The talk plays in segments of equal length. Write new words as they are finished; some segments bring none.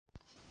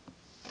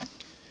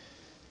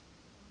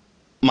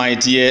My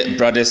dear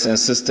brothers and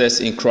sisters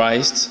in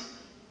Christ,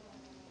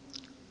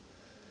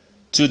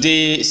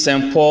 today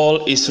St.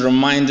 Paul is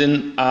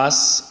reminding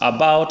us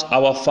about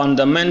our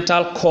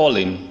fundamental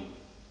calling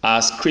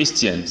as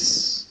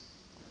Christians.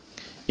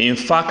 In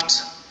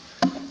fact,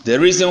 the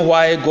reason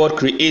why God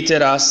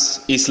created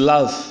us is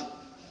love.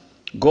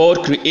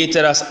 God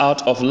created us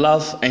out of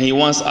love, and He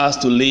wants us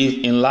to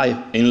live in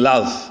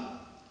love.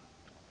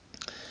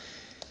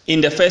 In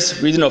the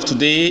first reading of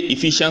today,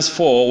 Ephesians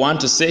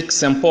 4:1-6,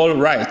 St. Paul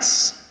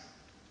writes,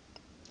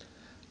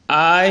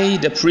 I,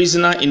 the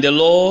prisoner in the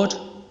Lord,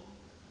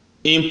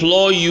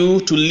 implore you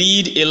to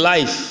lead a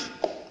life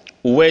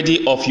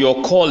worthy of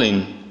your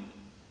calling.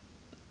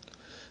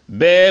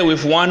 Bear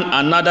with one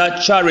another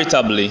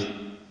charitably,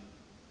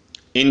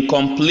 in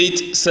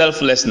complete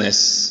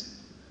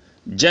selflessness,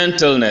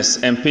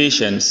 gentleness, and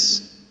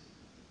patience.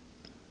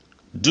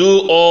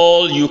 Do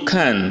all you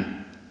can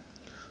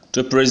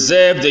to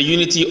preserve the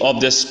unity of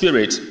the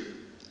Spirit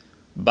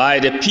by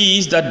the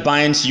peace that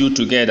binds you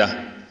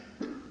together.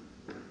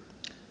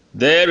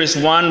 There is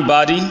one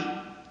body,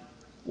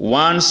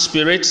 one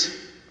Spirit,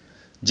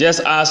 just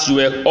as you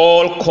were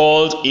all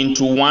called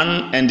into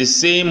one and the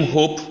same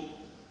hope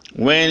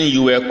when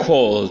you were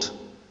called.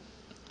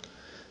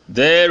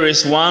 There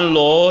is one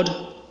Lord,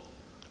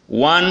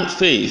 one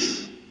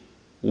faith,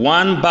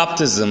 one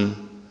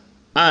baptism,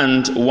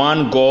 and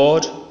one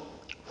God,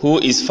 who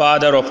is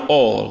Father of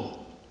all,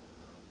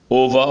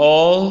 over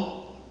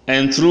all,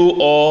 and through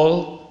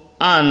all,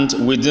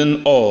 and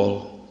within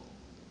all.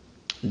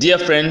 Dear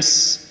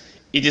friends,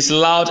 it is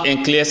loud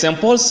and clear. St.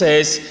 Paul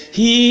says,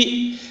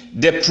 he,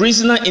 the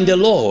prisoner in the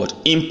Lord,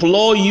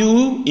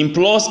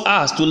 implores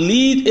us to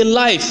lead a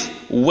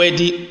life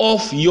worthy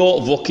of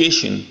your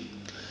vocation.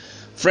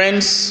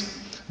 Friends,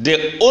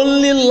 the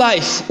only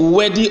life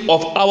worthy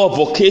of our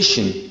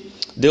vocation,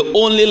 the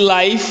only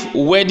life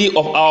worthy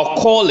of our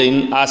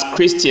calling as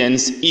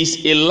Christians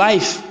is a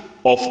life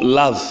of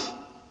love.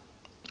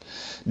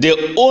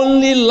 The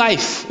only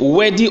life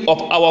worthy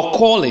of our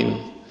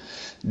calling,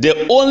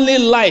 the only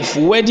life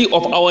worthy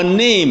of our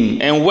name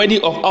and worthy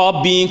of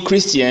our being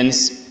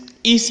Christians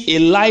is a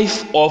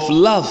life of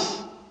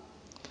love.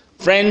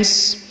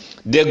 Friends,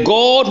 the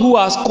God who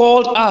has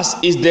called us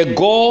is the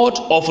God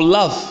of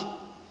love.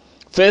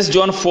 1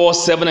 John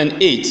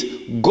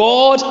 4:7-8.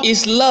 God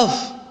is love,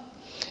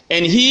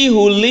 and he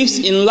who lives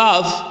in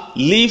love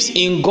lives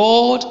in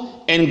God,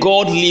 and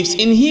God lives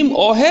in him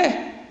or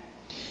her.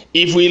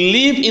 If we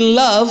live in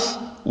love,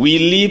 we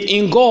live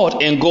in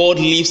God, and God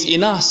lives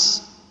in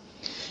us.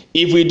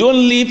 If we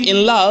don't live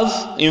in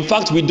love, in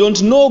fact, we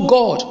don't know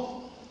God.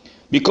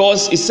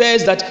 Because it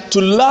says that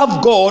to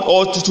love God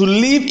or to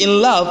live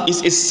in love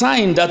is a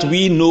sign that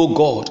we know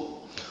God.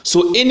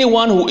 So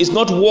anyone who is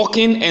not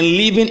walking and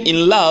living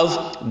in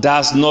love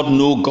does not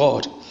know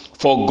God.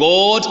 For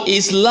God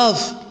is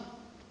love.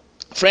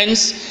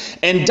 Friends,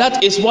 and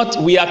that is what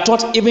we are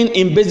taught even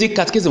in basic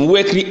catechism.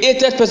 We were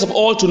created first of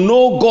all to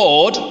know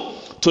God,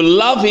 to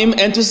love Him,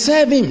 and to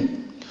serve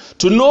Him.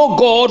 To know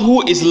God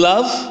who is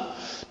love,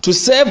 to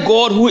serve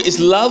God who is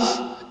love,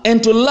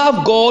 and to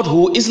love God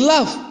who is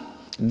love.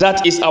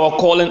 That is our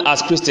calling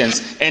as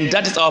Christians, and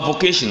that is our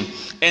vocation.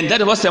 And that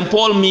is what St.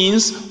 Paul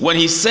means when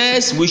he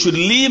says we should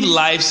live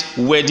lives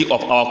worthy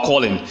of our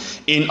calling.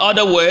 In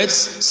other words,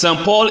 St.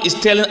 Paul is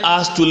telling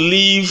us to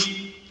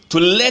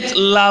let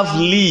love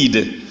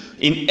lead.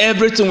 In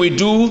everything we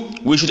do,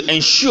 we should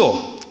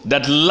ensure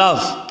that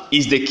love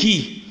is the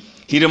key.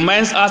 He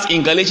reminds us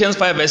in Galatians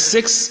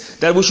 5:6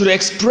 that we should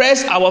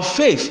express our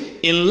faith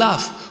in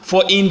love.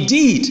 For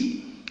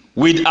indeed,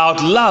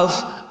 without love,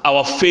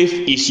 our faith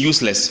is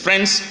useless.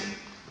 Friends,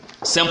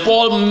 St.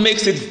 Paul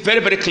makes it very,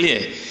 very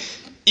clear.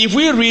 If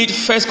we read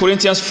 1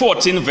 Corinthians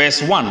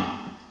 14:1,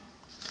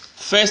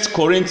 1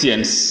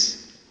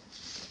 Corinthians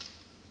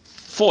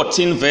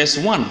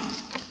 14:1.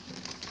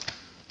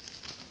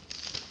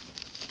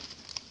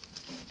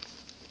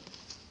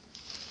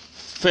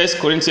 1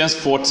 Corinthians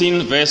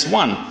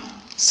 14:1,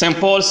 St.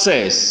 Paul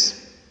says,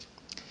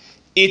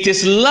 it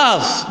is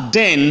love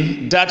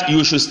then that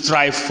you should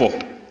strive for.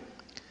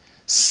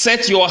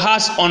 Set your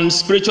hearts on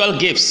spiritual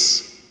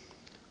gifts,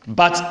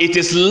 but it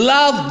is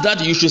love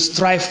that you should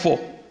strive for.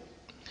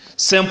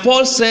 St.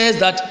 Paul says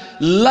that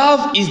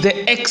love is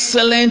the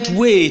excellent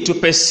way to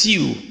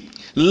pursue.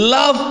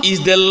 Love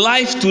is the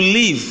life to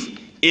live,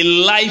 a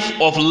life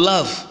of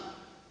love.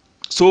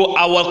 So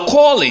our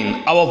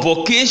calling, our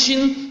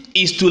vocation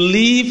is to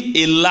live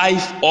a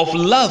life of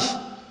love.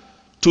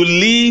 To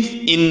live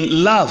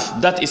in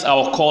love, that is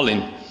our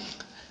calling.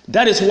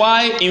 That is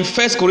why in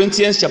 1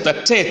 Corinthians chapter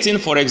 13,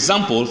 for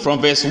example, from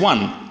verse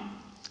 1,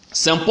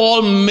 St.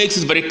 Paul makes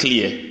it very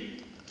clear.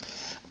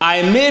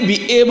 I may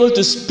be able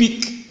to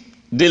speak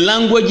the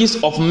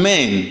languages of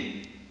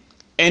men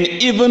and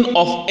even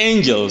of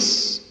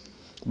angels,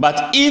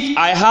 but if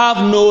I have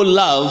no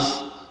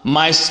love,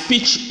 my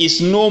speech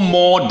is no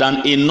more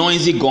than a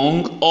noisy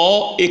gong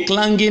or a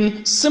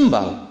clanging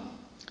cymbal.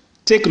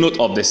 Take note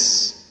of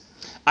this.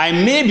 I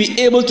may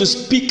be able to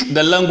speak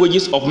the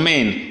languages of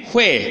men.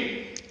 Where?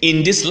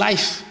 In this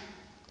life.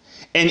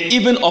 and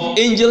even of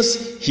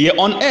angels here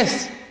on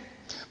earth.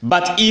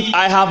 But if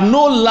I have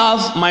no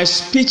love, my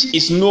speech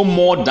is no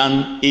more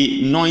than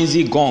a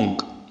noisy gong.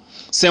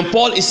 St.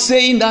 Paul is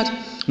saying that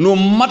no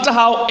matter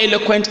how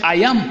eloquent I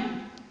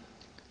am,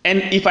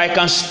 and if I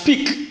can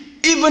speak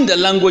even the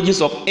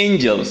languages of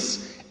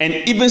angels, and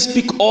even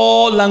speak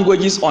all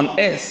languages on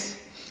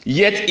earth,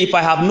 yet if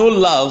I have no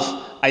love,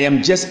 I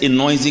am just a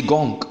noisy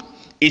gong.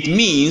 It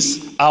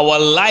means our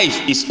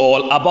life is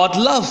all about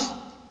love.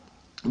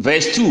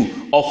 Verse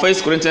 2 of 1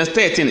 Corinthians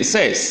 13, it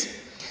says,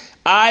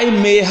 I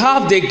may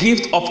have the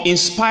gift of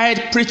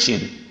inspired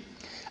preaching.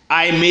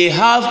 I may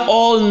have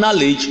all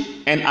knowledge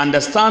and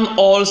understand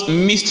all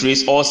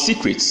mysteries or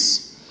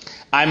secrets.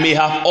 I may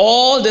have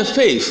all the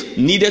faith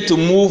needed to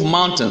move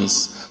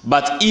mountains.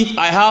 But if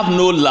I have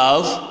no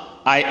love,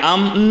 I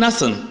am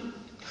nothing.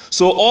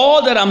 So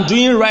all that I'm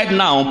doing right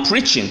now,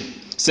 preaching,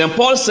 St.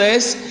 Paul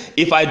says,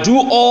 if I do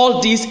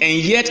all this and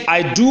yet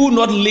I do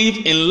not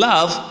live in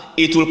love,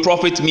 it will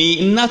profit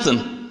me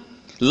nothing.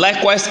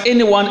 Likewise,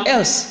 anyone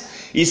else.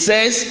 He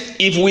says,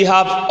 if we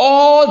have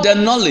all the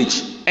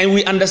knowledge and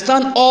we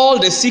understand all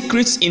the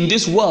secrets in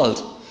this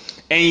world,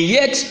 and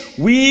yet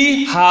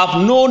we have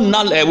no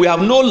knowledge, we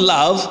have no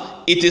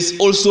love, it is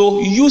also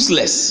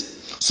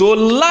useless. So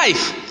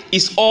life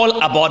is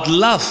all about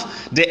love.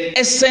 The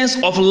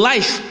essence of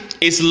life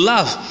is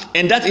love,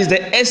 and that is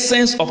the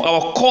essence of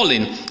our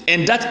calling,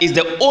 and that is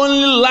the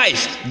only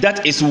life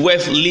that is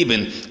worth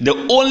living. The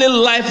only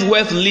life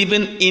worth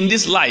living in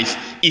this life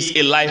is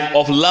a life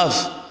of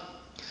love.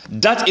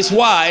 That is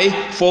why,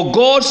 for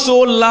God so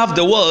loved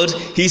the world,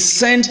 he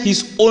sent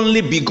his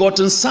only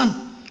begotten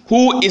Son,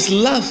 who is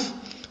love.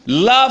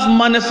 Love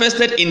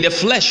manifested in the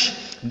flesh.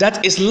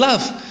 That is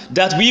love,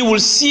 that we will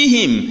see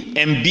him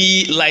and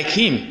be like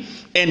him.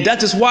 And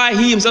that is why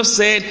he himself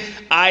said,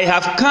 I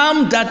have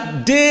come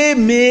that they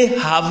may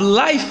have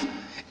life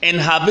and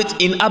have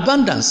it in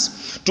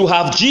abundance. To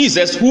have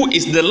Jesus, who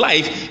is the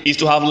life, is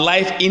to have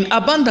life in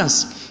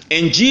abundance.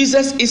 And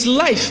Jesus is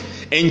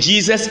life, and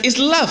Jesus is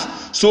love.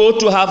 So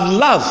to have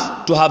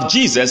love, to have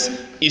Jesus,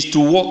 is to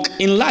walk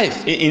in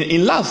life,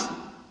 in love.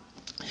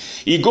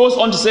 He goes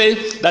on to say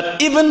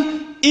that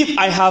even if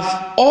I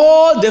have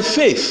all the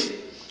faith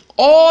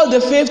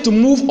to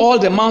move all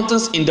the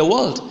mountains in the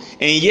world,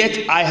 and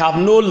yet I have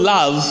no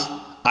love,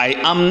 I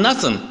am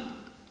nothing.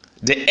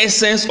 The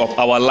essence of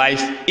our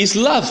life is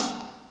love.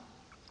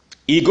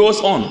 He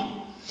goes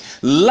on.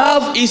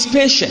 Love is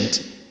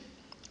patient.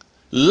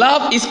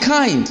 Love is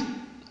kind.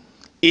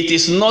 It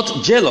is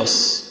not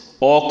jealous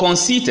or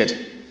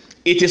conceited.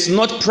 It is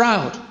not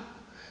proud.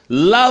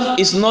 Love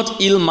is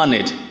not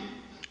ill-mannered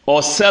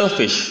or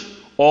selfish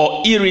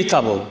or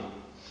irritable.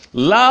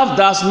 Love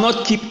does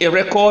not keep a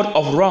record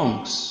of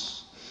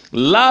wrongs.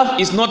 Love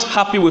is not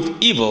happy with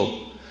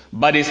evil,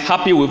 but is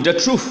happy with the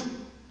truth.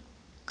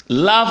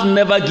 Love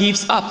never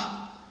gives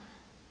up,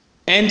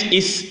 and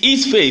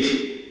its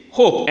faith,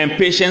 hope, and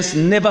patience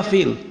never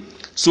fail.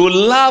 So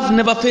love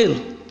never fails.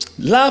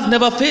 Love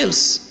never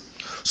fails.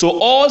 So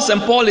all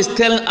St. Paul is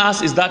telling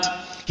us is that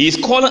he is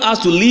calling us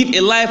to live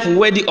a life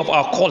worthy of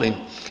our calling.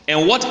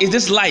 And what is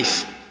this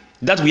life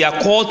that we are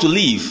called to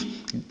live?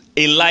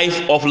 A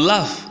life of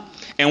love.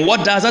 And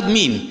what does that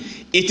mean?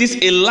 It is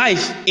a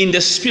life in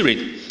the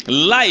Spirit.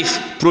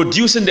 Life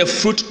producing the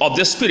fruit of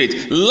the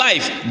Spirit.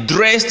 Life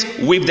dressed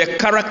with the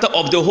character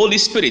of the Holy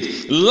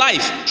Spirit.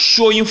 Life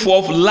showing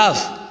forth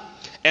love.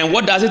 And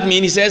what does it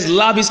mean? He says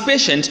love is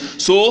patient.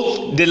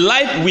 So the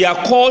life we are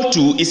called to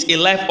is a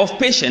life of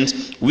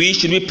patience. We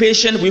should be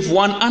patient with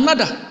one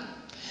another.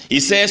 He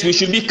says we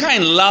should be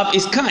kind. Love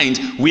is kind.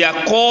 We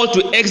are called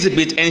to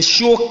exhibit and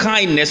show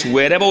kindness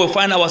wherever we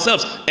find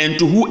ourselves and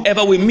to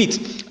whoever we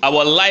meet.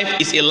 Our life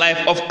is a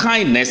life of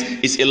kindness.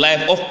 It's a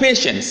life of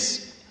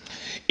patience.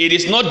 It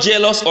is not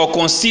jealous or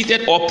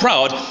conceited or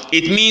proud.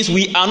 It means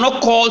we are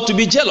not called to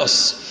be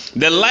jealous.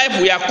 The life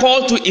we are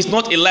called to is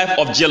not a life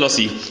of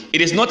jealousy.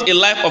 It is not a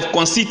life of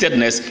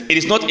conceitedness. It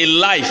is not a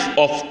life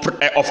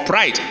of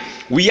pride.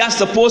 We are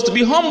supposed to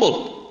be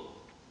humble.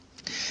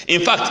 In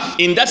fact,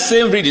 in that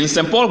same reading,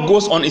 St. Paul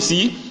goes on, you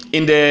see,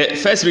 in the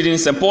first reading,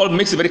 St. Paul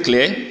makes it very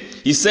clear.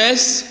 He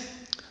says,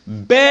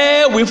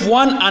 bear with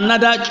one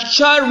another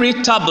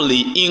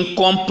charitably in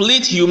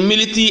complete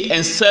humility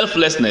and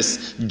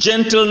selflessness,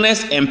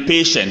 gentleness and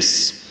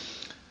patience.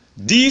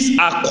 These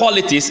are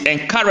qualities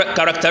and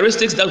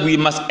characteristics that we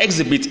must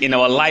exhibit in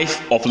our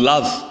life of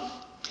love.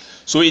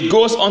 So it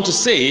goes on to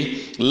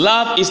say,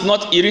 love is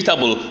not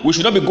irritable. We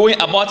should not be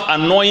going about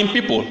annoying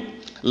people.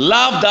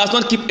 Love does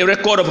not keep a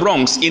record of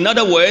wrongs. In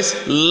other words,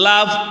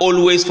 love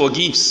always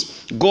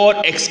forgives.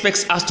 God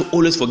expects us to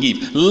always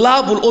forgive.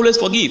 Love will always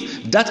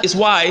forgive. That is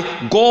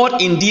why God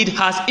indeed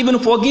has even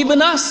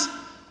forgiven us.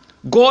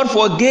 God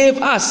forgave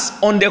us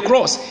on the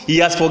cross. He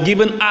has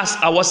forgiven us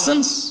our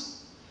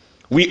sins.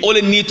 We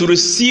only need to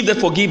receive the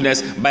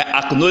forgiveness by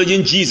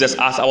acknowledging Jesus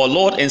as our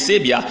Lord and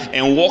Savior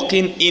and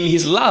walking in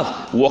his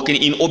love,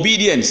 walking in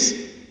obedience.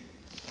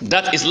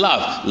 That is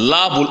love.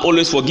 Love will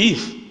always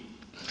forgive.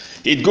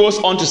 It goes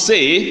on to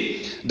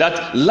say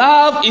that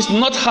love is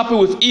not happy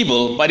with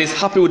evil, but is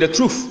happy with the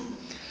truth.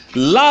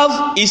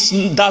 Love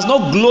does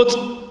not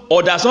gloat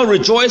or does not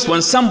rejoice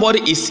when somebody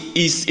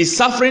is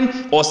suffering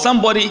or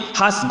somebody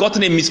has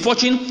gotten a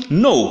misfortune.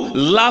 No,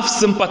 love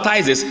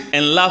sympathizes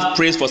and love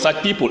prays for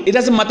such people. It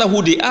doesn't matter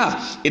who they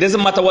are. It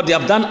doesn't matter what they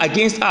have done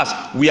against us.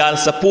 We are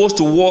supposed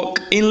to walk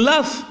in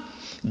love.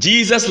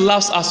 Jesus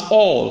loves us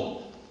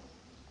all.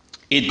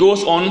 It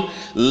goes on,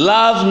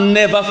 love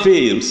never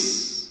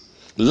fails.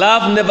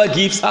 Love never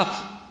gives up.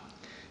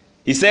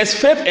 He says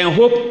faith and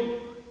hope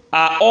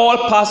are all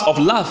parts of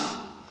love.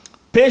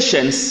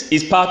 Patience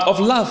is part of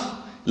love.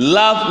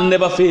 Love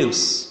never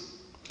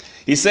fails.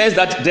 He says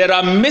that there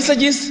are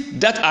messages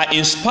that are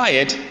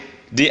inspired,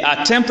 they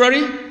are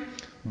temporary,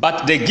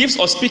 but the gifts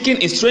of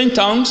speaking in strange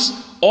tongues,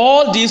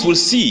 all these will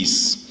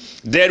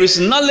cease. There is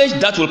knowledge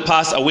that will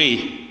pass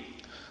away.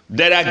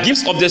 There are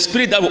gifts of the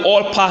Spirit that will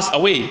all pass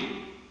away.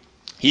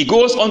 He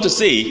goes on to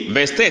say,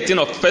 verse 13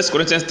 of 1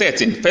 Corinthians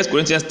 13, 1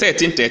 Corinthians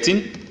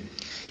 13,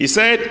 he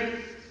said,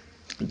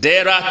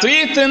 there are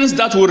three things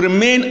that will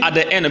remain at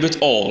the end of it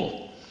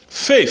all: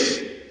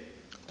 faith,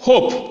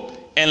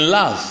 hope, and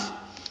love.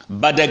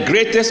 But the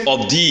greatest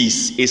of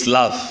these is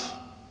love.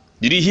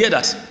 Did you hear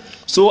that?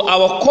 So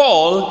our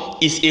call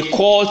is a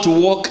call to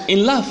walk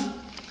in love.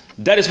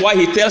 That is why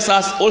he tells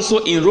us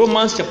also in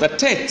Romans chapter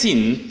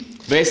 13,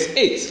 verse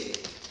 8.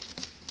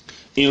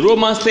 In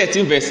Romans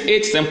 13, verse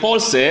 8, St. Paul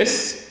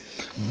says,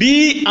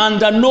 be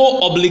under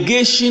no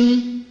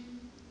obligation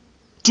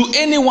to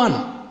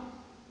anyone.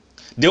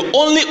 The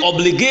only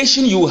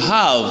obligation you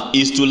have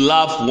is to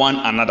love one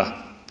another.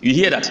 You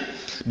hear that?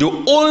 The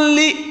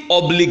only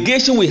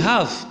obligation we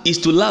have is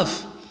to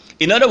love.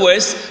 In other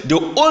words, the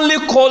only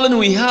calling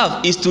we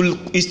have is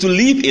to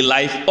live a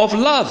life of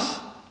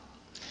love.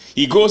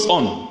 He goes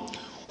on,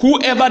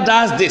 whoever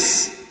does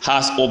this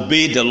has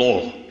obeyed the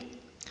law.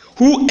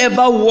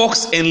 Whoever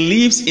walks and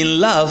lives in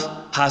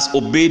love has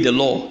obeyed the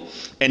law.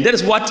 And that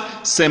is what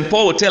St.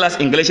 Paul will tell us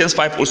in Galatians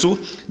 5 also,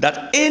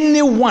 that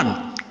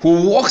anyone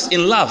who walks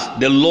in love,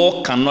 the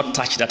law cannot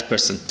touch that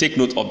person. Take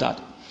note of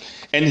that.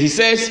 And he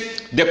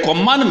says, the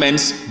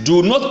commandments: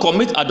 do not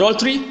commit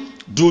adultery,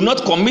 do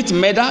not commit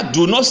murder,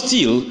 do not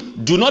steal,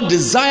 do not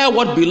desire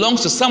what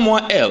belongs to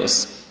someone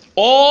else.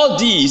 All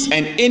these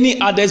and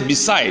any others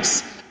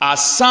besides are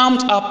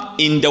summed up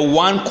in the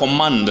one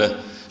command: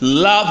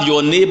 love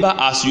your neighbor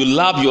as you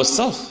love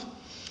yourself.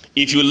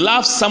 If you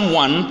love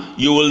someone,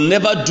 you will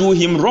never do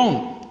him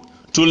wrong.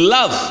 To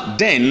love,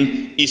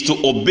 then, is to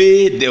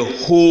obey the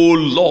whole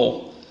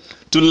law.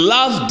 To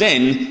love,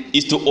 then,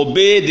 is to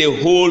obey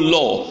the whole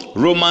law.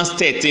 Romans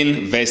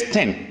 13, verse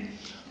 10.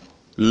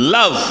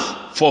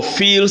 Love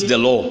fulfills the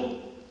law.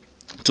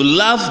 To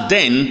love,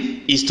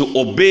 then, is to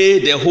obey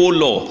the whole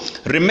law.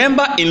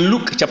 Remember in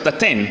Luke chapter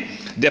 10,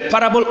 the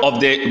parable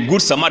of the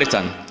Good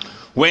Samaritan.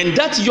 When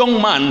that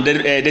young man,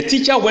 the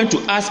teacher went to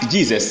ask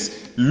Jesus,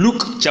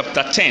 Luke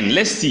chapter 10.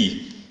 Let's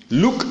see.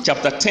 Luke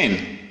chapter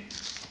 10,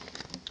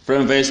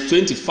 from verse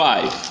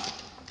 25.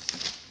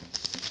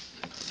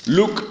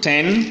 Luke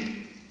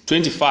 10,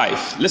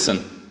 25. Listen.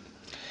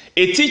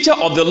 A teacher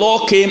of the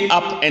law came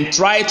up and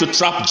tried to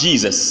trap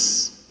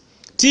Jesus.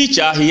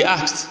 Teacher, he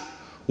asked,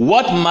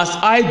 what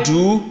must I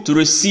do to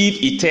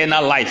receive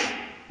eternal life?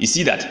 You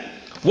see that?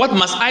 What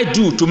must I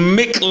do to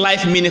make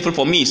life meaningful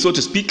for me, so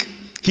to speak?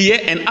 Here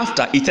and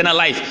after, eternal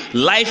life.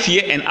 Life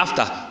here and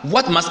after.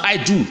 What must I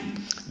do?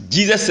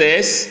 Jesus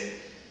says,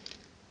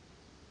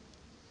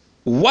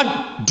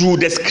 what do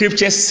the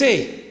scriptures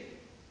say?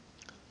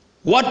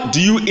 What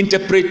do you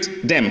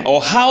interpret them?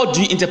 Or how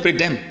do you interpret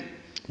them?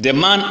 The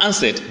man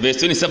answered, verse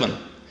 27,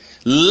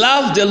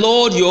 love the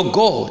Lord your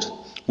God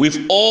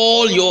with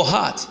all your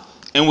heart,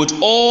 and with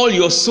all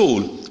your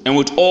soul, and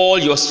with all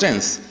your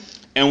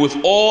strength, and with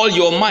all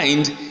your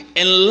mind,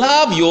 and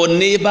love your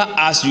neighbor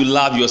as you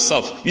love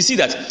yourself. You see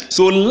that?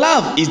 So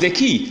love is the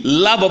key.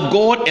 Love of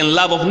God and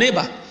love of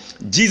neighbor.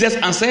 Jesus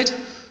answered,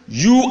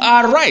 you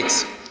are right.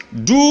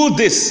 Do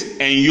this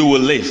and you will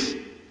live.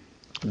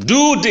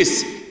 Do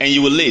this and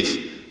you will live.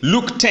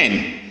 Luke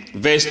 10,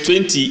 verse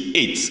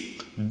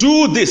 28.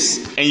 Do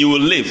this and you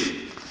will live.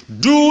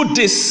 Do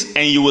this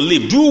and you will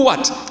live. Do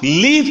what?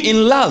 Live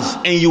in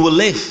love and you will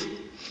live.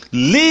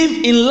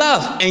 Live in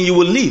love and you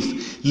will live.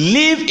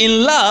 Live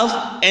in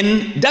love,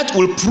 and that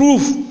will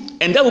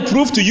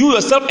prove to you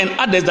yourself and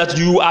others that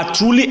you are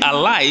truly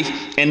alive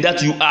and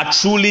that you are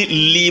truly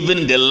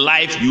living the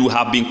life you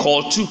have been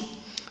called to.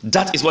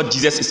 That is what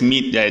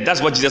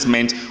that's what Jesus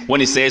meant when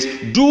he says,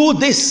 do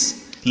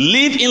this,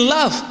 live in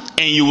love,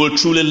 and you will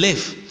truly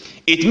live.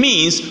 It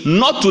means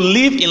not to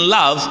live in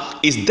love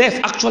is death,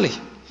 actually.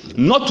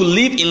 Not to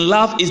live in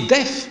love is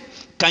death.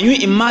 Can you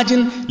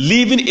imagine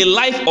living a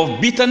life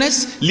of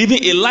bitterness,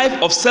 living a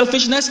life of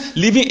selfishness,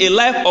 living a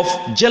life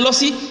of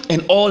jealousy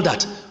and all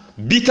that?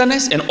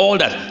 Bitterness and all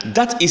that.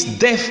 That is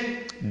death.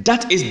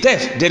 That is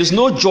death. There is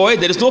no joy,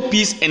 there is no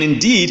peace, and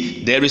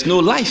indeed there is no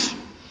life.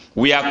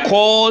 We are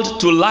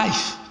called to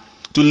life,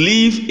 to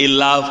live a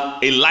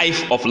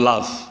life of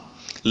love.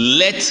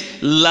 Let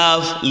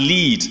love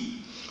lead.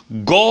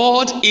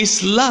 God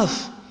is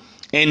love,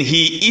 and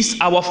He is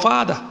our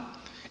Father.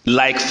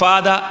 Like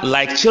father,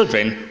 like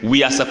children,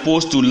 we are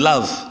supposed to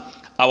love.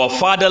 Our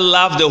Father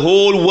loved the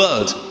whole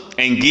world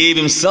and gave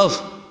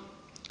himself.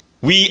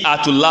 We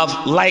are to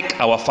love like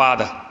our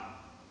Father.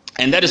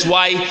 And that is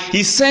why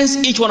he sends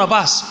each one of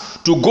us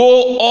to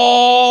go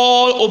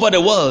all over the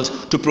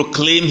world to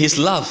proclaim his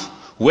love.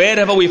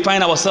 Wherever we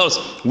find ourselves,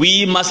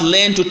 we must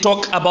learn to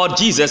talk about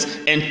Jesus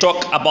and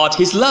talk about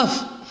his love.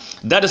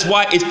 That is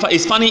why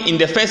it's funny, in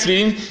the first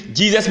reading,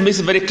 Jesus makes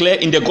it very clear,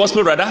 in the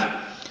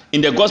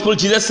gospel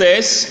Jesus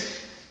says,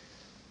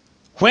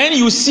 when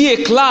you see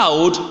a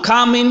cloud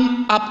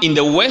coming up in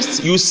the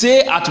west, you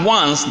say at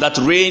once that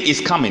rain is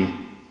coming.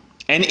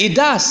 And it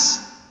does.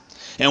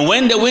 And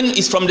when the wind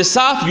is from the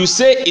south, you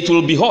say it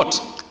will be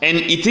hot. And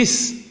it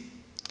is.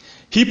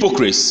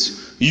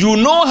 Hypocrites, you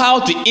know how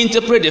to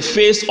interpret the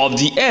face of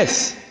the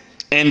earth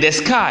and the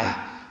sky.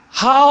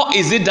 How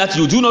is it that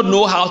you do not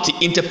know how to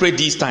interpret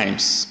these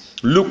times?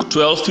 Luke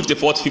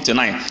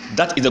 12:54-59.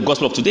 That is the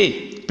gospel of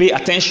today. Pay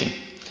attention.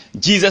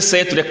 Jesus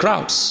said to the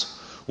crowds,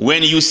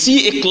 when you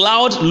see a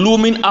cloud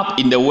looming up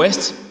in the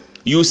west,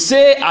 you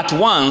say at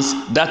once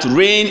that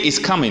rain is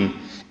coming,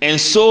 and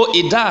so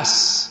it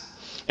does.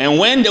 And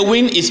when the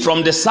wind is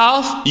from the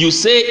south, you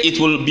say it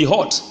will be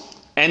hot,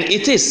 and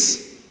it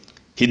is.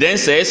 He then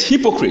says,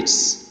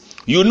 hypocrites,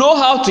 you know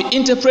how to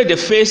interpret the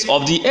face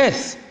of the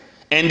earth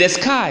and the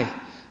sky.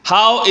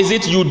 How is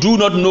it you do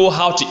not know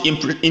how to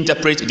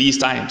interpret these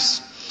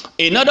times?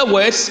 In other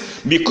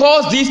words,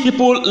 because these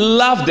people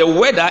love the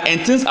weather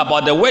and things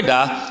about the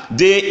weather,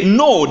 they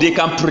know, they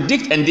can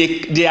predict, and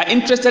they are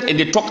interested, and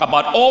they talk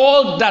about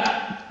all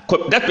that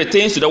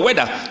pertains to the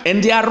weather,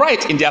 and they are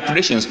right in their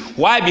predictions.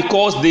 Why?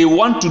 Because they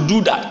want to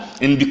do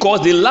that, and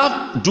because they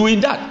love doing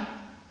that.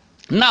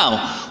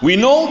 Now, we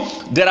know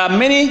there are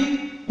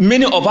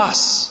many of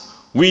us,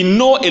 we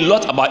know a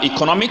lot about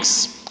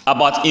economics,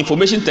 about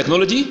information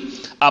technology,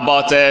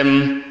 about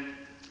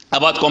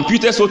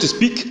computers, so to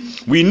speak.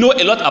 We know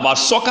a lot about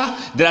soccer.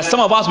 There are some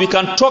of us, we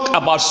can talk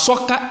about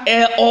soccer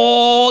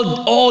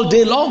all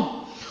day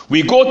long.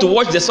 We go to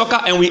watch the soccer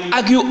and we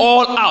argue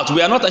all out.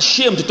 We are not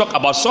ashamed to talk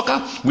about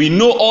soccer. We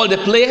know all the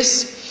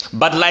players.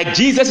 But like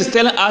Jesus is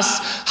telling us,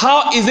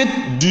 how is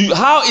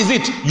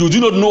it you do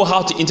not know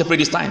how to interpret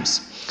these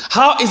times?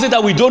 How is it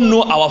that we don't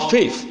know our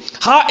faith?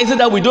 How is it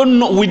that we don't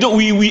know,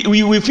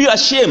 we feel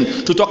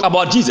ashamed to talk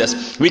about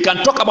Jesus? We can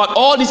talk about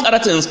all these other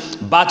things,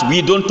 but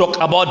we don't talk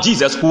about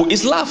Jesus, who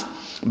is love.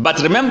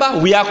 But remember,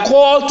 we are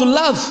called to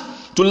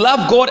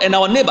love God and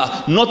our neighbor,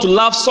 not to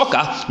love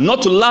soccer,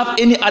 not to love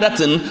any other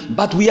thing,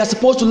 but we are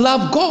supposed to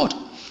love God.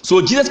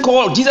 So Jesus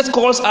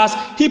calls us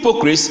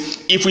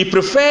hypocrites if we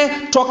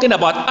prefer talking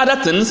about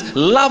other things,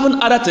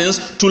 loving other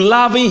things, to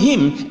loving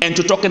him and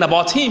to talking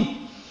about him.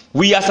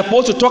 We are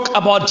supposed to talk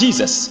about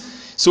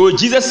Jesus. So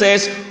Jesus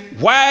says,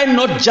 why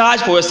not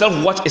judge for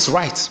yourself what is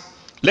right?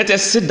 Let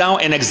us sit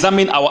down and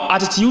examine our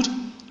attitude.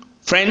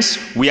 Friends,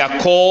 we are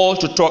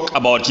called to talk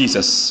about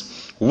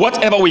Jesus.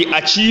 Whatever we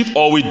achieve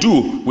or we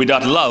do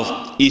without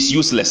love is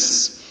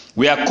useless.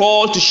 We are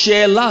called to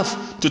share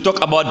love, to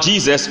talk about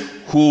Jesus,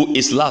 who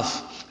is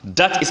love.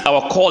 That is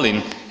our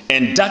calling,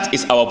 and that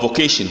is our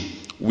vocation.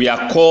 We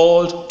are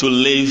called to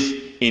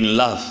live in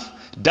love.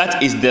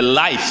 That is the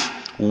life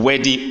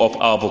worthy of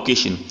our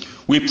vocation.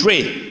 We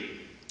pray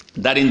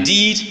that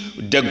indeed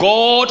the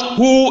God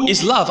who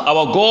is love,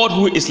 our God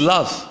who is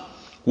love,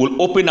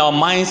 will open our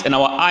minds and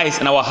our eyes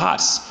and our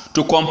hearts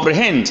to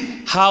comprehend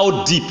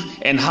how deep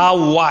and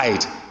how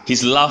wide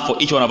his love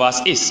for each one of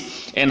us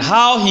is, and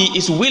how he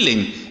is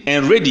willing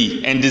and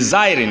ready and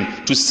desiring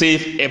to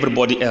save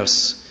everybody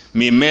else.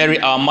 May Mary,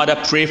 our mother,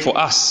 pray for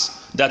us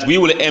that we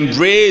will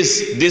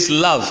embrace this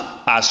love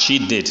as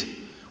she did.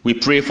 We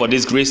pray for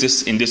these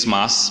graces in this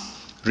Mass.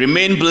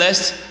 Remain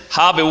blessed.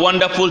 Have a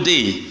wonderful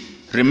day.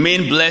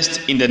 Remain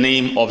blessed in the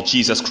name of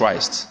Jesus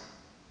Christ.